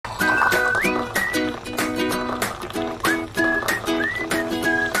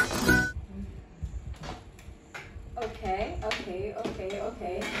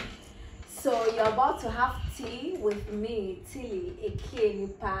me, Tilly, Eke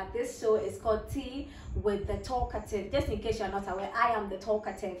Nipa. This show is called Tea with the Talkative. Just in case you're not aware, I am the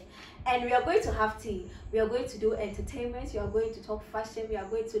talkative. And we are going to have tea. We are going to do entertainment. We are going to talk fashion. We are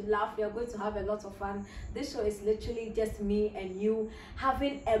going to laugh. We are going to have a lot of fun. This show is literally just me and you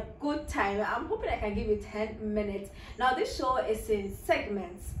having a good time. I'm hoping I can give you 10 minutes. Now, this show is in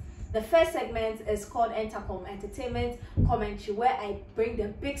segments. The first segment is called Entertainment Commentary, where I bring the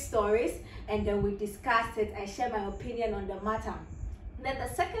big stories and then we discuss it. I share my opinion on the matter. Then the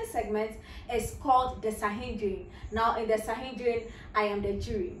second segment is called the Sahindrin. Now, in the Sahindrin, I am the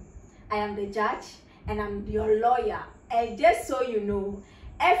jury, I am the judge, and I'm your lawyer. And just so you know,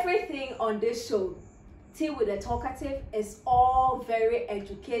 everything on this show, Tea with the Talkative, is all very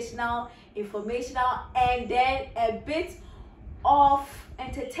educational, informational, and then a bit of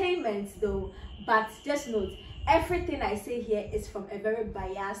entertainment though. But just note, everything I say here is from a very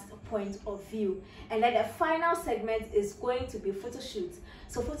biased point of view. And then the final segment is going to be photo shoot.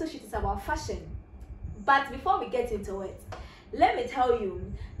 So photo shoot is about fashion. But before we get into it, let me tell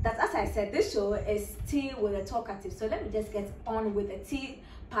you that, as I said, this show is Tea with a Talkative. So let me just get on with the tea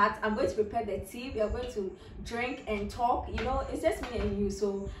part. I'm going to prepare the tea. We are going to drink and talk. You know, it's just me and you,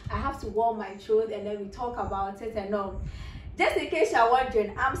 so I have to warm my throat and then we talk about it and all. Just in case you're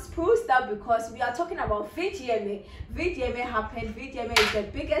wondering, I'm spruced up because we are talking about VGMA. VGMA happened. VGMA is the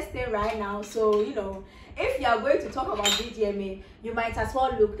biggest thing right now. So, you know, if you are going to talk about VGMA, you might as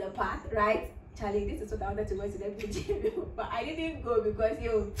well look the part, right? Charlie, this is what I wanted to go to the VGMA, but I didn't go because,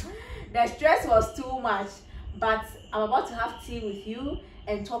 the stress was too much. But I'm about to have tea with you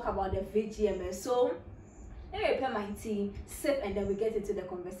and talk about the VGMA. So, let me prepare my tea, sip, and then we get into the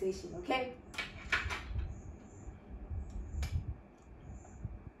conversation, okay?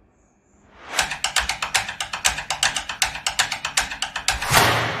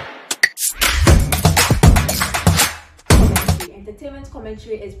 Entertainment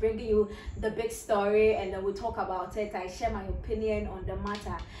commentary is bringing you the big story and then we'll talk about it. I share my opinion on the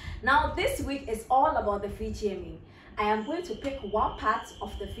matter. Now, this week is all about the VGMA. I am going to pick one part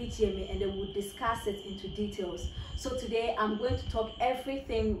of the VGMA and then we'll discuss it into details. So today I'm going to talk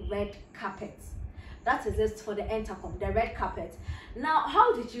everything red carpet. That is it for the Entercom, the red carpet. Now,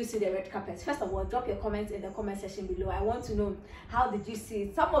 how did you see the red carpet? First of all, drop your comments in the comment section below. I want to know, how did you see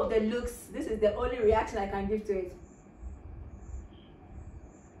it? Some of the looks, this is the only reaction I can give to it.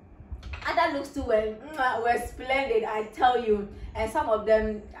 Other looks too were splendid, I tell you, and some of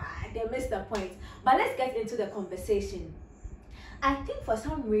them they missed the point. But let's get into the conversation. I think for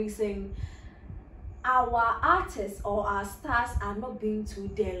some reason our artists or our stars are not being too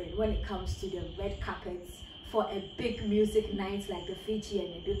daring when it comes to the red carpets for a big music night like the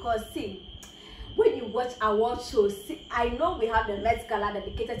VGMA. Because see, when you watch award shows, I know we have the Met Gala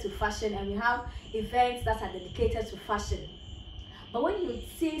dedicated to fashion and we have events that are dedicated to fashion. But when you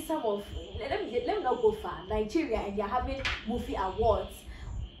see some of, let me not go far, Nigeria, and they're having movie awards,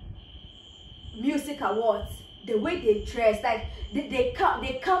 music awards, the way they dress, like they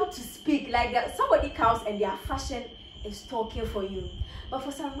come to speak, like somebody comes and their fashion is talking for you. But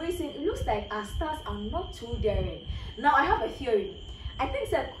for some reason, it looks like our stars are not too daring. Now, I have a theory. I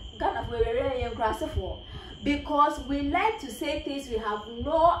think that Ghana for really for because we like to say things we have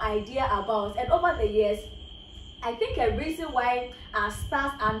no idea about, and over the years, I think a reason why our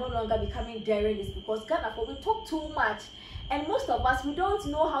stars are no longer becoming daring is because Ghana, we talk too much, and most of us, we don't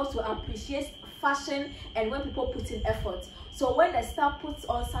know how to appreciate fashion and when people put in effort. So when the star puts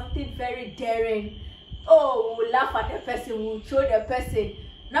on something very daring, oh, we'll laugh at the person, we'll show the person.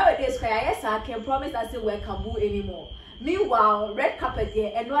 Nowadays, yes, I can promise I say we're Kambu anymore. Meanwhile, red carpet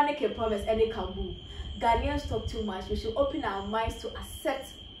there, and no one can promise any Kambu. Ghanaians talk too much. We should open our minds to accept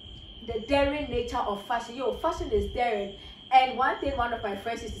the daring nature of fashion. Fashion is daring. And one thing one of my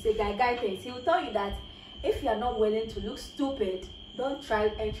friends used to say, guy things, he will tell you that if you are not willing to look stupid, don't try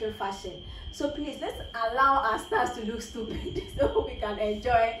entering fashion. So please, let's allow our stars to look stupid so we can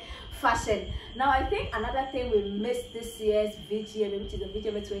enjoy fashion. Now, I think another thing we missed this year's VGMA, which is the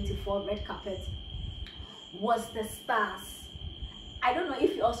VGMA24 red carpet, was the stars. I don't know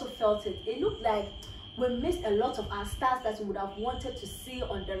if you also felt it. It looked like we missed a lot of our stars that we would have wanted to see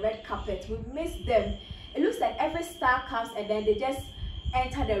on the red carpet. We missed them. It looks like every star comes and then they just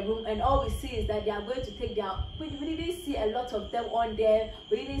enter the room and all we see is that they are going to take their... We didn't see a lot of them on there.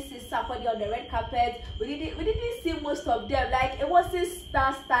 We didn't see Sarkodie on the red carpet. We didn't see most of them. Like, it wasn't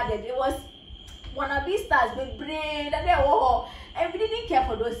star-studded. It was wannabe stars with brain and they were... And we didn't care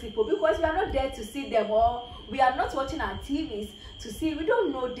for those people because we are not there to see them, or we are not watching our TVs to see. We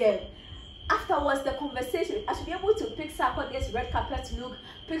don't know them. afterwards, the conversation, I should be able to pick Sarkodie's red carpet look,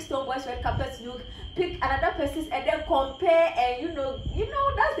 pick Stonebwoy's red carpet look, pick another person's, and then compare. And you know,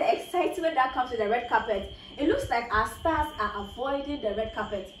 that's the excitement that comes with the red carpet. It looks like our stars are avoiding the red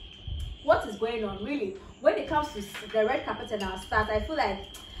carpet. What is going on, really? When it comes to the red carpet and our stars, I feel like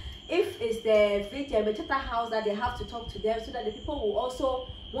if it's the VGMA24 house that they have to talk to them so that the people will also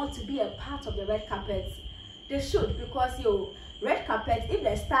want to be a part of the red carpet, they should, because red carpet, if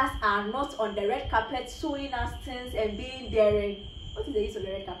the stars are not on the red carpet showing us things and being daring, what is the use of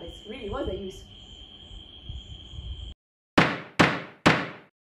the red carpet? Really, what's the use?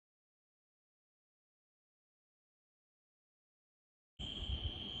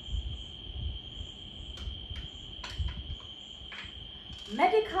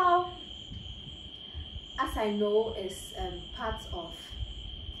 Medical, as I know, is part of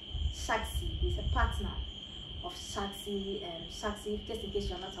Sarkodie. He's a partner of Sarkodie. Sarkodie, just in case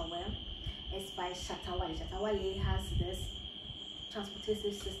you're not aware, is by Shatawale. Shatawale has this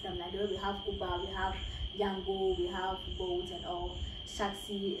transportation system. Like we have Uber, we have Yango, we have Bolt and all.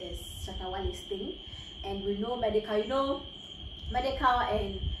 Sarkodie is Shatawale's thing. And we know medical, medical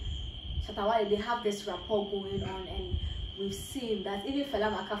and Shatawale, they have this rapport going on, and we've seen that even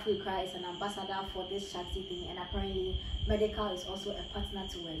Fela Makafui is an ambassador for this Sarkodie thing, and apparently medical is also a partner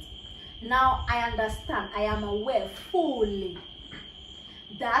to it. Now I understand, I am aware fully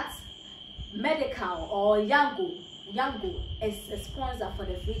that medical or Yango is a sponsor for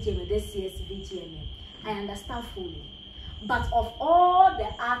the VGMA, this year's VGMA. I understand fully. But of all the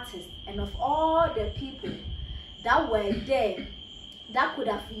artists and of all the people that were there that could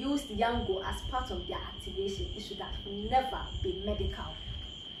have used Yango as part of their activation, it should have never been medical.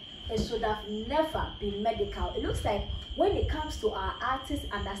 It should have never been medical. It looks like when it comes to our artists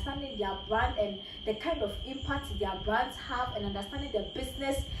understanding their brand and the kind of impact their brands have and understanding the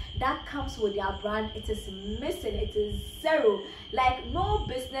business that comes with their brand, it is missing. It is zero. Like no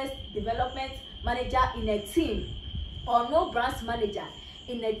business development manager in a team or no brands manager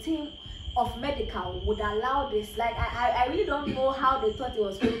in a team of medical would allow this. Like I really don't know how they thought it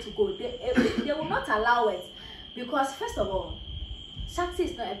was going to go. They will not allow it, because first of all, Sarkodie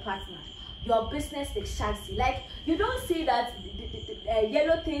is not a partner. Your business is Sarkodie. Like you don't see that the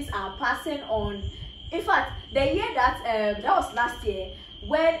yellow things are passing on. In fact, the year that was last year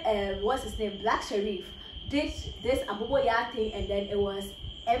when what's his name, Black Sharif did this Aboboya thing, and then it was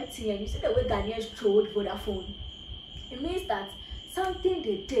empty, and you see the way Ghanaians trolled Vodafone. It means that something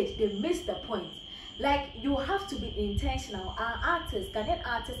they did, they missed the point. Like you have to be intentional. Our artists, Ghanaian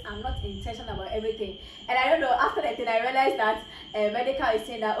artists, are not intentional about everything. And I don't know, after that thing I realized that medical is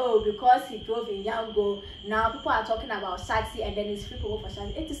saying that, oh, because he drove in Yango, now people are talking about Sarkodie and then it's free promo for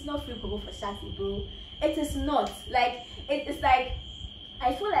Sarkodie. It is not free promo for Sarkodie, bro. It is not. Like it's like,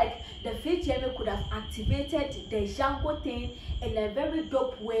 I feel like the VGMA could have activated the Yango thing in a very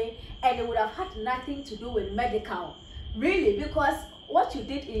dope way, and it would have had nothing to do with medical. Really, because what you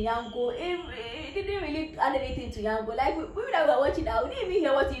did in Yango, it didn't really add anything to Yango. Like we that were watching that, we didn't even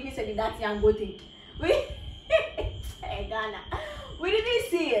hear what you even said in that Yango thing. Ghana, we didn't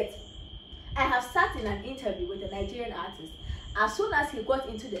see it. I have sat in an interview with a Nigerian artist. As soon as he got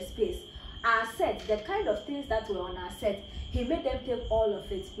into the space, our set, the kind of things that were on our set, he made them take all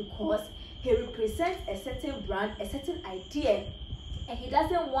of it, because he represents a certain brand, a certain idea, and he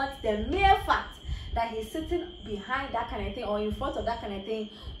doesn't want the mere fact that he's sitting behind that kind of thing or in front of that kind of thing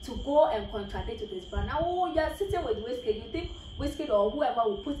to go and contradict with his brand. Now, oh, you're sitting with Whiskey, you think Whiskey or whoever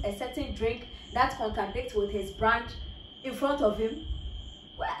will put a certain drink that contradicts with his brand in front of him?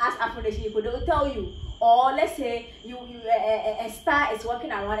 Well, as Afro-Nation people, they will tell you. Or let's say a star is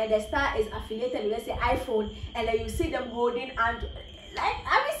walking around and the star is affiliated with, let's say, iPhone, and then you see them holding, and like,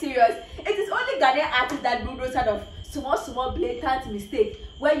 are we serious? It is only Ghanaian artists that do those sort of small blatant mistake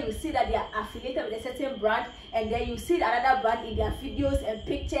where you see that they are affiliated with a certain brand, and then you see another brand in their videos and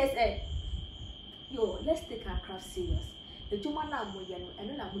pictures. And yo, let's take our craft serious.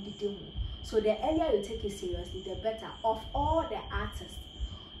 So the earlier you take it seriously, the better. Of all the artists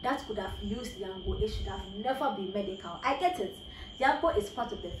that could have used Yango, it should have never been medical. I get it, Yango is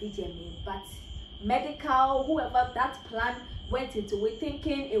part of the VGMA, but medical, whoever that plan went into it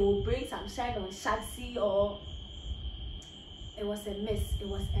thinking it will bring some shine on Sarkodie, or it was a miss. It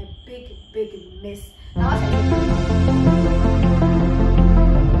was a big miss.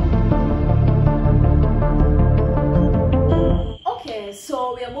 Okay,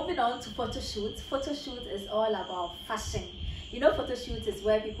 so we are moving on to photo shoot. Photo shoot is all about fashion. You know, photo shoot is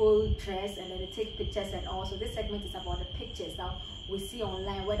where people dress and then they take pictures and all. So this segment is about the pictures. Now, we see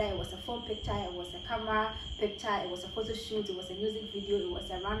online, whether it was a phone picture, it was a camera picture, it was a photo shoot, it was a music video, it was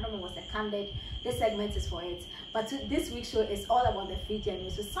a random, it was a candid. This segment is for it. But this week's show is all about the VGMA.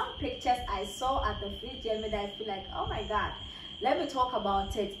 So some pictures I saw at the VGMA that I feel like, oh my god, let me talk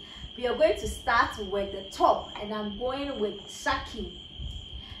about it. We are going to start with the top, and I'm going with Sarkodie.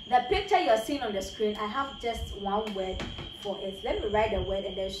 The picture you're seeing on the screen, I have just one word for it. Let me write the word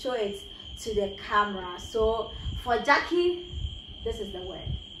and then show it to the camera. So for Jackie, this is the word.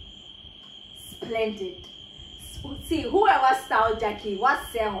 Splendid. See, whoever styled Jackie, what's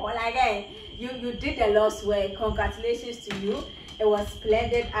saying? Like, you did the lost word. Congratulations to you. It was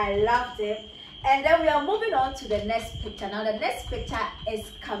splendid. I loved it. And then we are moving on to the next picture. Now the next picture is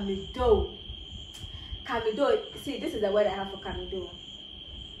Camido. Camido. See, this is the word I have for Camido.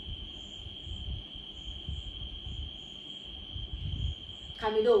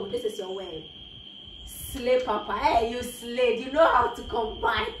 Camido, this is your word. Slay, Papa. Hey, you slayed. You know how to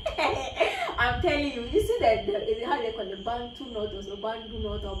combine. I'm telling you. You see that how they call the Bantu note or Bantu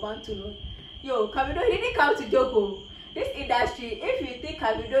note or Bantu note. Yo, Camido, he didn't come to Joko. This industry, if you think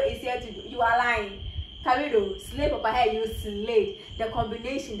Camido is here to do, you are lying. Camido, slay, Papa. Hey, you slayed. The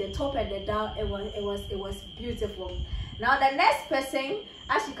combination, the top and the down, it was beautiful. Now the next person,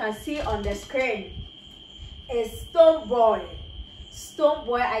 as you can see on the screen, is Stonebwoy.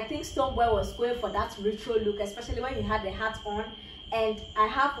 Stonebwoy, I think Stonebwoy was going for that retro look, especially when he had the hat on. And I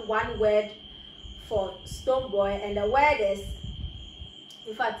have one word for Stonebwoy, and the word is,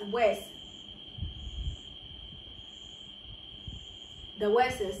 in fact, words. The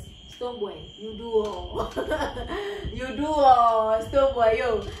word is Stonebwoy. You do all. You do all, Stonebwoy.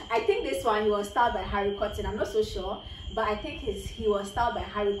 Yo, I think this one he was styled by Harry Cotton. I'm not so sure, but I think he was styled by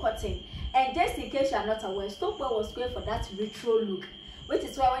Harry Cotton. And just in case you are not aware, Stonebwoy was going for that retro look, which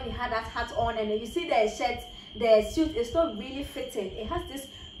is why when he had that hat on and then you see the shirt, the suit is not really fitting. It has this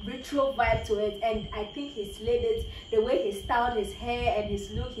retro vibe to it, and I think he slayed it. The way he styled his hair and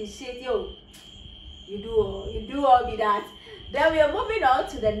his look, his shade, yo, you do all with that. Then we are moving on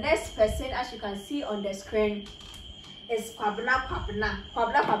to the next person, as you can see on the screen, is Kwabena.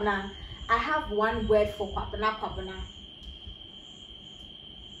 I have one word for Kwabena.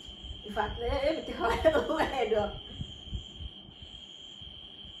 In fact, let me take a word.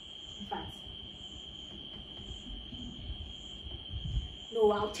 In fact,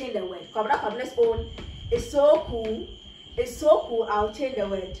 no, I'll change the word. Kwabena's own is so cool. It's so cool. I'll change the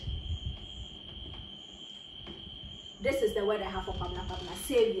word. This is the word I have for Kwabena.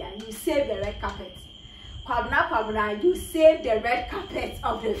 Savior. You save the red carpet. Kwabena, you save the red carpet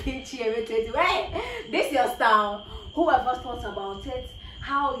of the VGMA24. This is your style. Whoever thought about it?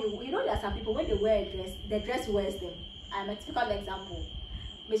 How you know there are some people when they wear a dress, the dress wears them. I'm a typical example.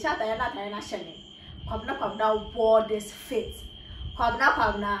 Michelle Tayana Shane. Kwabena wore this fit.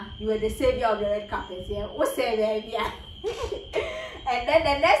 Kwabena, you were the savior of the red carpet. Yeah, what savior? Yeah. And then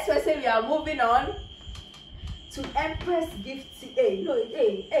the next person we are moving on to Empress Gift.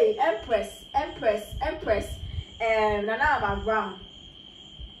 Empress. Nana Brown.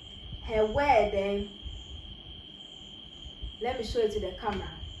 Her wedding. Let me show it to the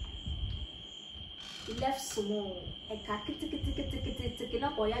camera. It left small.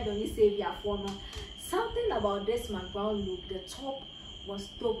 Something about this McBrown look. The top was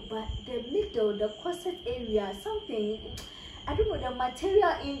dope, but the middle, the corset area, something. I don't know the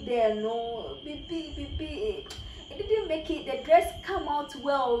material in there. No, it didn't make it. The dress come out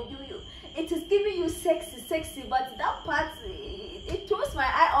well. It is giving you sexy, but that part it throws my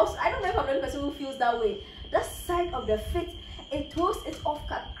eye off. I don't know if I'm the only person who feels that way. That side of the fit, it throws it off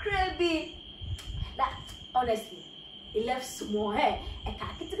crazy. That honestly, it left small hair.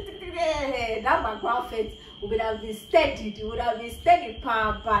 That background fit would have been steady. It would have been steady,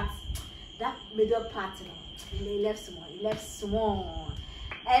 but that middle part, it left small.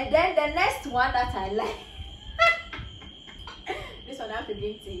 And then the next one that I like. This one I have to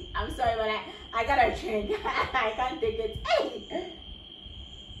drink tea. I'm sorry, but I gotta drink. I can't take it. Hey.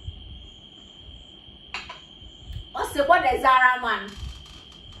 What the Zara man.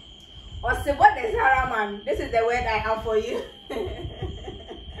 This is the word I have for you.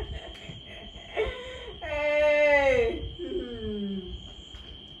 Hey.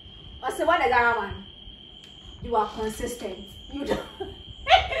 What the Zara man? You are consistent.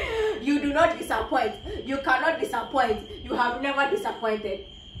 You do not disappoint. You cannot disappoint. You have never disappointed.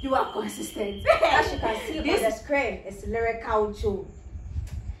 You are consistent. As you can see on the screen, it's Lyrical Joe.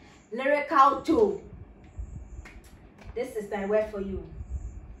 This is the word for you.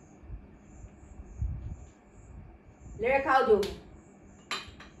 Lyrical Joe.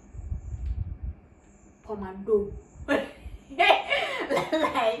 Commando.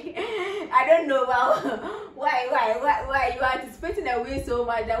 Like, I don't know why you are anticipating the win so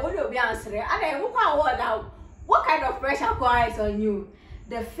much that wouldn't be answering. And then what kind of pressure is on you?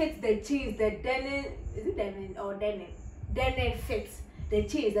 The fit, the jeans, the denim, is it denim or denim? Denim fits, the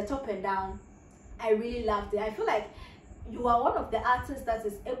jeans, the top and down. I really loved it. I feel like you are one of the artists that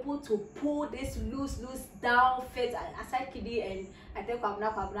is able to pull this loose down fit aside Kiddy and I think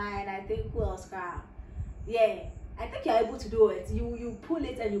Kwabna and I think who else? Yeah, I think you're able to do it. You pull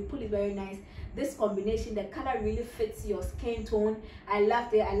it and you pull it very nice. This combination, the color really fits your skin tone. I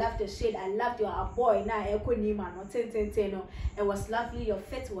loved it. I loved the shade. I loved your boy. Now it was lovely. Your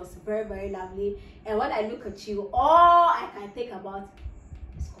fit was very lovely. And when I look at you, all I can think about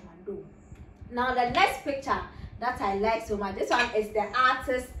is Commando. Now the next picture that I like so much, this one is the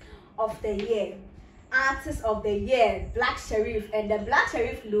artist of the year. Artist of the year, Black Sherif. And the Black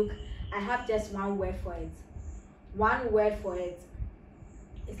Sherif look, I have just one word for it. One word for it.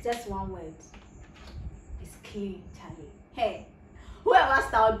 It's just one word. It's clean, Charlie. Hey, whoever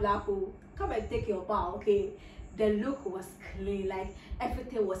styled Blacko, come and take your bow, okay? The look was clean, like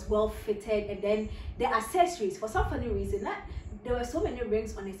everything was well fitted, and then the accessories, for some funny reason, there were so many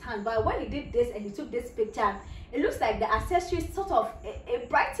rings on his hand, but when he did this and he took this picture, it looks like the accessories sort of, it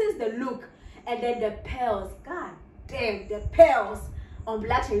brightens the look. And then the pearls, god damn, the pearls on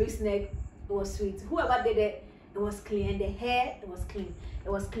Black Sherif's neck, it was sweet. Whoever did it, it was clean. And the hair, it was clean.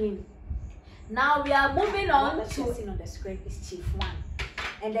 It was clean. Now we are moving on to what on the screen is Chief One.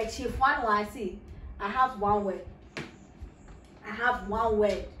 And the Chief One, I see, I have one word. I have one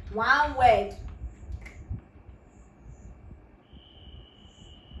word. One word.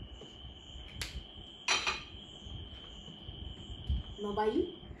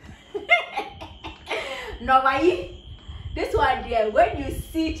 Nobody. Nobody. This one there, when you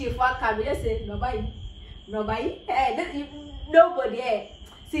see Chief One come, you just say nobody. Nobody. Nobody.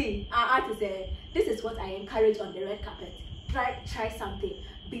 See, our artist said, this is what I encourage on the red carpet. Try something.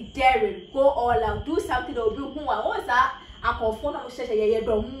 Be daring. Go all out. Do something that will be who I was that. I confirm this is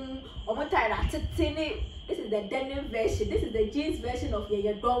the denim version. This is the jeans version of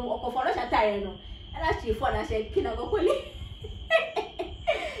your dom or and actually for I said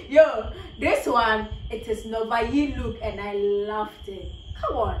yo, this one, it is Novayi look and I loved it.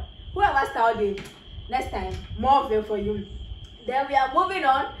 Come on, whoever styled it, next time, more of it for you. Then we are moving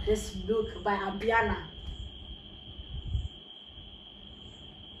on. This look by Abiana.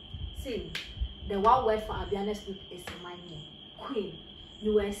 See, the one word for Abiana's look is money. Queen,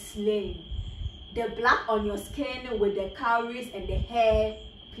 you were slain. The black on your skin with the cowries and the hair,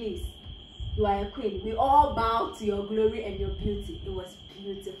 please. You are a queen. We all bow to your glory and your beauty. It was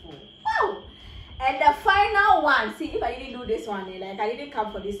beautiful. Wow! And the final one. See, if I didn't do this one, like I didn't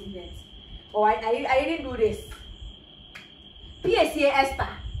come for this event, or I didn't do this. PSA Esther.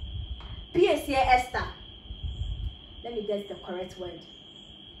 PSA Esther. Let me get the correct word.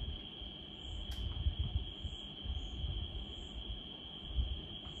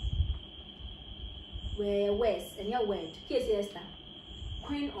 Words and your word. PSA Esther.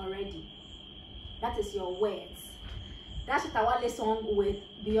 Queen already. That is your words. That's what I want this song with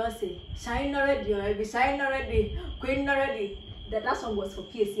Beyonce. Shine already, shine already, queen already. That song was for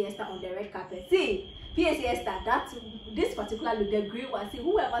PSA Esther on the red carpet. See, PSA Esther, this particular look, the green one. See,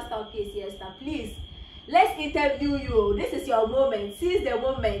 whoever styled PSA Esther, please, let's interview you. This is your moment. Seize the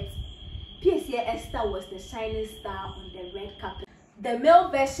moment. PSA Esther was the shining star on the red carpet. The male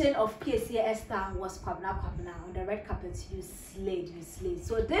version of PSA Esther was Kwabna on the red carpet. You slayed.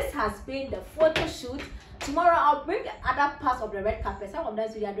 So this has been the photo shoot. Tomorrow I'll bring other parts of the red carpet. Some of them,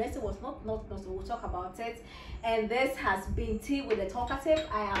 so the addressing was not, so we'll talk about it. And this has been Tea with the Talkative.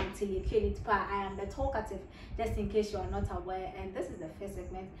 I am Tilikenitpa. I am the Talkative, just in case you are not aware. And this is the first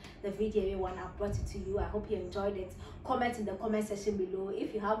segment, the VGMA1. I brought it to you. I hope you enjoyed it. Comment in the comment section below.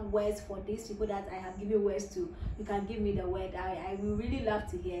 If you have words for these people that I have given words to, you can give me the word. I will really love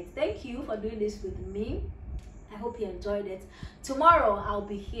to hear it. Thank you for doing this with me. I hope you enjoyed it. Tomorrow I'll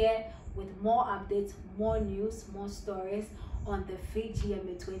be here with more updates, more news, more stories on the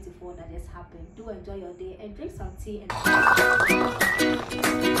VGMA24 that just happened. Do enjoy your day and drink some tea and